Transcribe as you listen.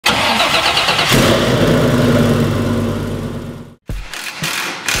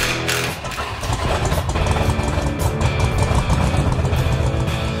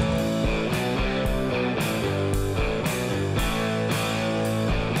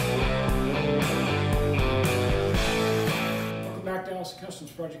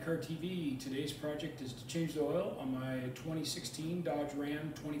Customs Project Car TV. Today's project is to change the oil on my 2016 Dodge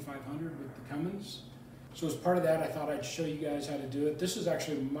Ram 2500 with the Cummins. So as part of that, I thought I'd show you guys how to do it. This is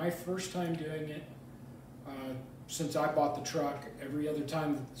actually my first time doing it since I bought the truck. Every other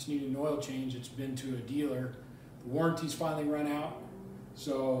time that it's needed an oil change, it's been to a dealer. The warranty's finally run out,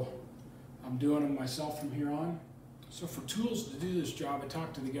 so I'm doing them myself from here on. So for tools to do this job, I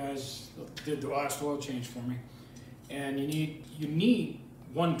talked to the guys that did the last oil change for me. And you need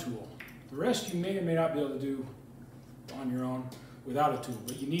one tool. The rest you may or may not be able to do on your own without a tool,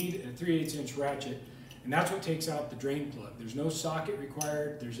 but you need a 3/8 inch ratchet, and that's what takes out the drain plug. There's no socket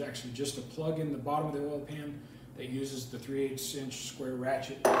required. There's actually just a plug in the bottom of the oil pan that uses the 3/8 inch square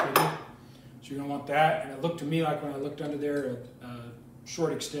ratchet fitting. So you're gonna want that, and it looked to me like when I looked under there, a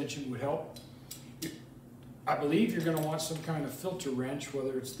short extension would help. I believe you're gonna want some kind of filter wrench,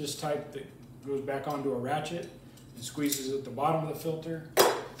 whether it's this type that goes back onto a ratchet and squeezes at the bottom of the filter,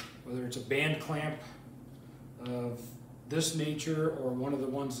 whether it's a band clamp of this nature or one of the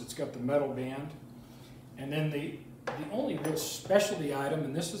ones that's got the metal band. And then the only real specialty item,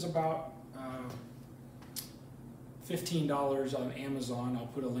 and this is about $15 on Amazon, I'll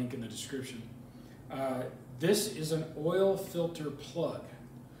put a link in the description. This is an oil filter plug.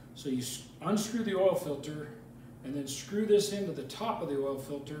 So you unscrew the oil filter and then screw this into the top of the oil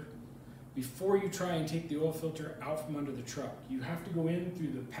filter before you try and take the oil filter out from under the truck. You have to go in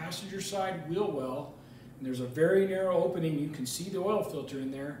through the passenger side wheel well, and there's a very narrow opening. You can see the oil filter in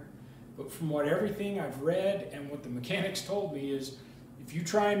there, but from everything I've read and what the mechanics told me is if you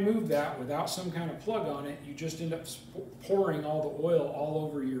try and move that without some kind of plug on it, you just end up pouring all the oil all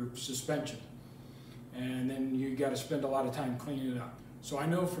over your suspension, and then you got to spend a lot of time cleaning it up. So I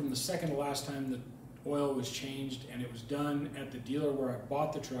know from the second to last time the oil was changed, and it was done at the dealer where I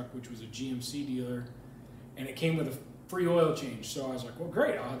bought the truck, which was a GMC dealer, and it came with a free oil change. So I was like, well,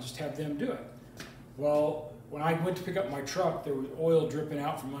 great, I'll just have them do it. Well, when I went to pick up my truck, there was oil dripping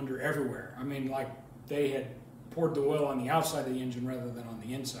out from under everywhere. I mean, like they had poured the oil on the outside of the engine rather than on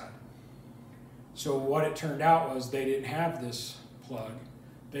the inside. So what it turned out was they didn't have this plug.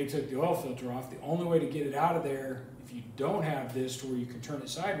 They took the oil filter off. The only way to get it out of there, if you don't have this to where you can turn it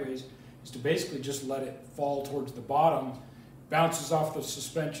sideways, is to basically just let it fall towards the bottom, bounces off the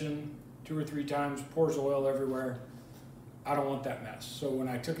suspension 2 or 3 times, pours oil everywhere. I don't want that mess. So when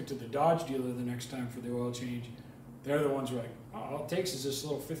I took it to the Dodge dealer the next time for the oil change, they're the ones who are like, oh, all it takes is this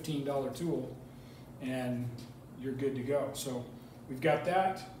little $15 tool and you're good to go. So we've got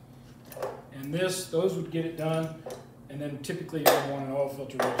that, and those would get it done. And then typically you're going to want an oil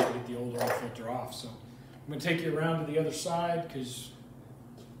filter to get the old oil filter off. So I'm going to take you around to the other side because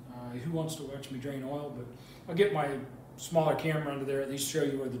who wants to watch me drain oil? But I'll get my smaller camera under there, at least show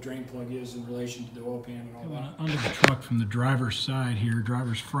you where the drain plug is in relation to the oil pan and all that. Under the truck from the driver's side here,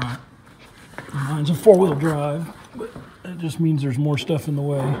 driver's front. Mine's a 4-wheel drive, but that just means there's more stuff in the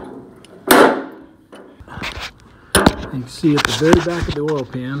way. You can see at the very back of the oil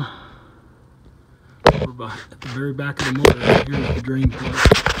pan, at the very back of the motor, here's the drain plug,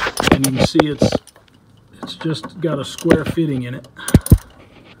 and you can see it's just got a square fitting in it.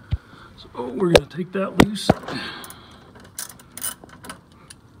 So we're going to take that loose.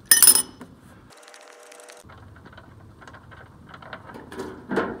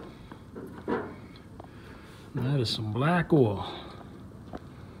 And that is some black oil.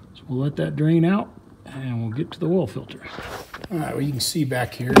 So we'll let that drain out and we'll get to the oil filter. All right, well, you can see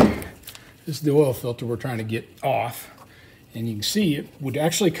back here, this is the oil filter we're trying to get off. And you can see it would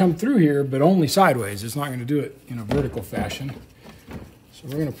actually come through here, but only sideways. It's not going to do it in a vertical fashion. So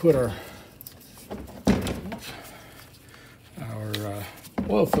we're going to put our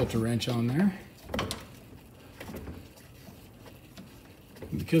oil filter wrench on there.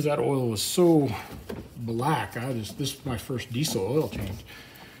 And because that oil was so black, this is my first diesel oil change.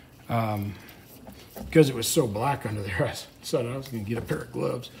 Because it was so black under there, I decided I was going to get a pair of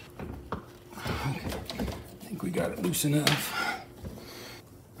gloves. I think we got it loose enough.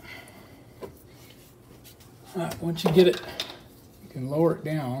 All right, once you get it, you can lower it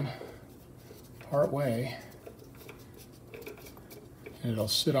down part way, and it'll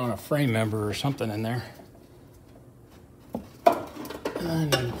sit on a frame member or something in there.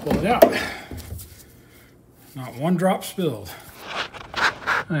 And then pull it out. Not one drop spilled.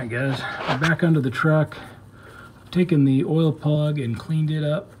 All right, guys, I'm back under the truck. I've taken the oil plug and cleaned it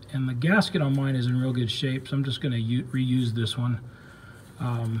up, and the gasket on mine is in real good shape, so I'm just going to reuse this one.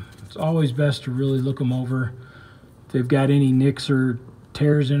 It's always best to really look them over. If they've got any nicks or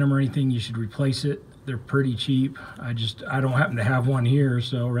tears in them or anything, you should replace it. They're pretty cheap. I don't happen to have one here,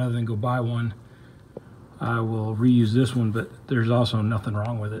 so rather than go buy one, I will reuse this one, but there's also nothing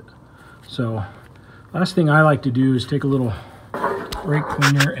wrong with it. So last thing I like to do is take a little brake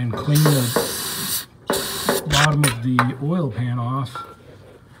cleaner and clean the bottom of the oil pan off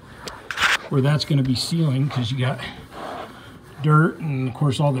where that's going to be sealing, because you got dirt and of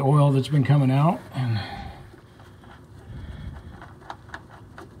course all the oil that's been coming out. And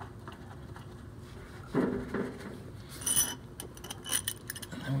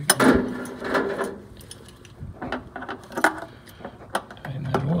then we can tighten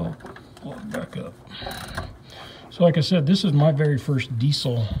that oil plug back up. So like I said, this is my very first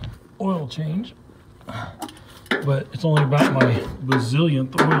diesel oil change, but it's only about my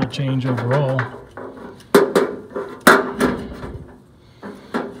bazillionth oil change overall.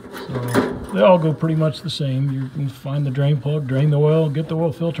 So they all go pretty much the same. You can find the drain plug, drain the oil, get the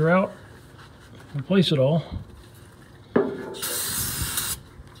oil filter out, replace it all. Get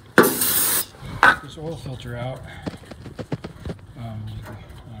this oil filter out. I'm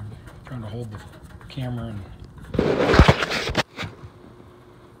trying to hold the camera and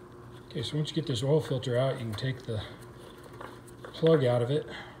okay, so once you get this oil filter out, you can take the plug out of it.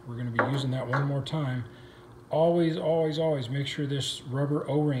 We're going to be using that one more time. Always, always, always make sure this rubber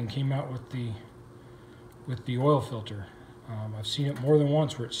O-ring came out with the oil filter. I've seen it more than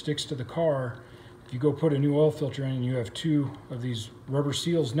once where it sticks to the car. If you go put a new oil filter in and you have two of these rubber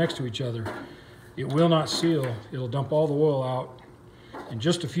seals next to each other, it will not seal. It'll dump all the oil out in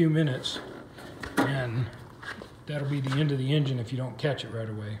just a few minutes, and that'll be the end of the engine if you don't catch it right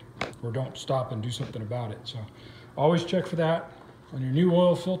away or don't stop and do something about it. So always check for that. On your new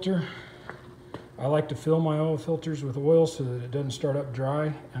oil filter, I like to fill my oil filters with oil so that it doesn't start up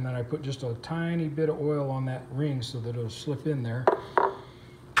dry, and then I put just a tiny bit of oil on that ring so that it'll slip in there.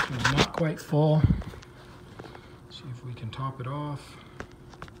 It's not quite full. See if we can top it off.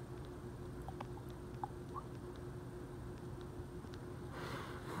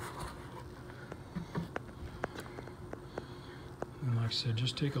 And like I said,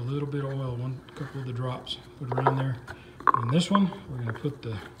 just take a little bit of oil, a couple of the drops, put it around there. And this one, we're going to put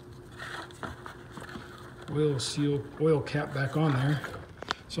the oil cap back on there.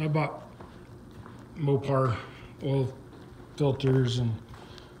 So I bought Mopar oil filters and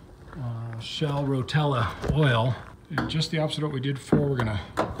Shell Rotella oil. And just the opposite of what we did before, we're going to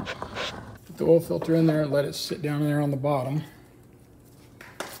put the oil filter in there and let it sit down there on the bottom.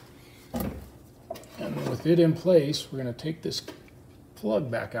 And with it in place, we're going to take this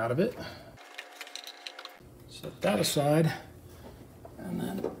plug back out of it. Set that aside, and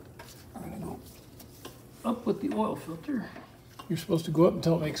then I'm going to go up with the oil filter. You're supposed to go up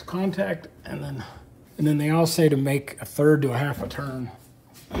until it makes contact, and then they all say to make a third to a half a turn.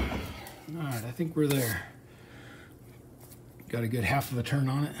 All right, I think we're there. Got a good half of a turn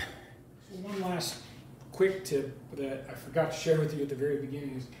on it. So one last quick tip that I forgot to share with you at the very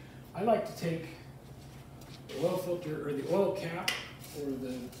beginning is I like to take the oil filter or the oil cap or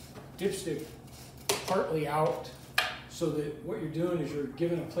the dipstick partly out, so that what you're doing is you're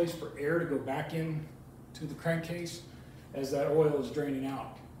giving a place for air to go back in to the crankcase as that oil is draining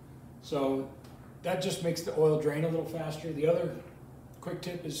out. So that just makes the oil drain a little faster. The other quick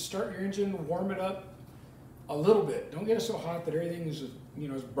tip is start your engine, warm it up a little bit. Don't get it so hot that everything is,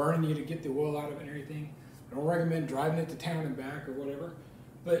 is burning you to get the oil out of it and everything. I don't recommend driving it to town and back or whatever,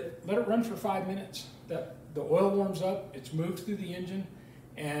 but let it run for 5 minutes. The oil warms up, it's moved through the engine,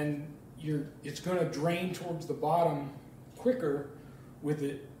 and it's going to drain towards the bottom quicker with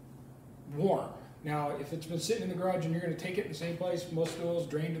it warm. Now, if it's been sitting in the garage and you're going to take it in the same place, most of the oil is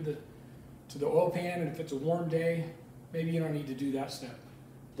drained to the oil pan, and if it's a warm day, maybe you don't need to do that step.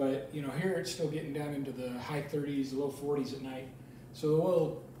 But here it's still getting down into the high 30s, low 40s at night, so the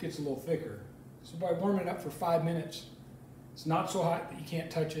oil gets a little thicker. So by warming it up for 5 minutes, it's not so hot that you can't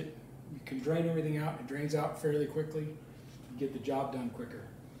touch it. You can drain everything out. It drains out fairly quickly. You get the job done quicker.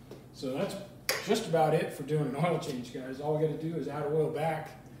 So that's just about it for doing an oil change, guys. All we got to do is add oil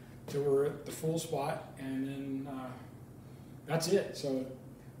back till we're at the full spot, and then that's it. So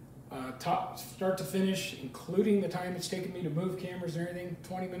start to finish, including the time it's taken me to move cameras and everything,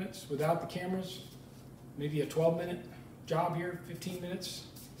 20 minutes. Without the cameras, maybe a 12-minute job here, 15 minutes.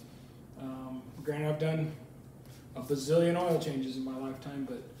 Granted, I've done a bazillion oil changes in my lifetime,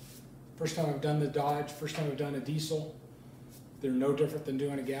 but first time I've done the Dodge, first time I've done a diesel. They're no different than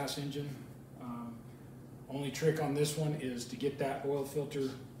doing a gas engine. Only trick on this one is to get that oil filter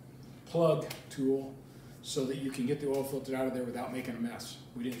plug tool so that you can get the oil filter out of there without making a mess.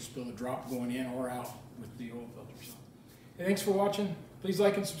 We didn't spill a drop going in or out with the oil filter. So, hey, thanks for watching. Please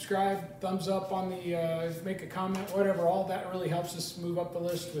like and subscribe. Thumbs up on the, make a comment, whatever. All that really helps us move up the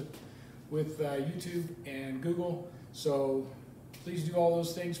list with with YouTube and Google. So please do all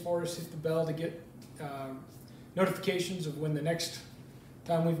those things for us. Hit the bell to get notifications of when the next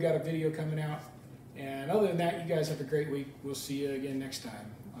time we've got a video coming out. And other than that, you guys have a great week. We'll see you again next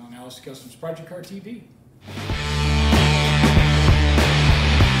time on Alice Customs Project Car TV.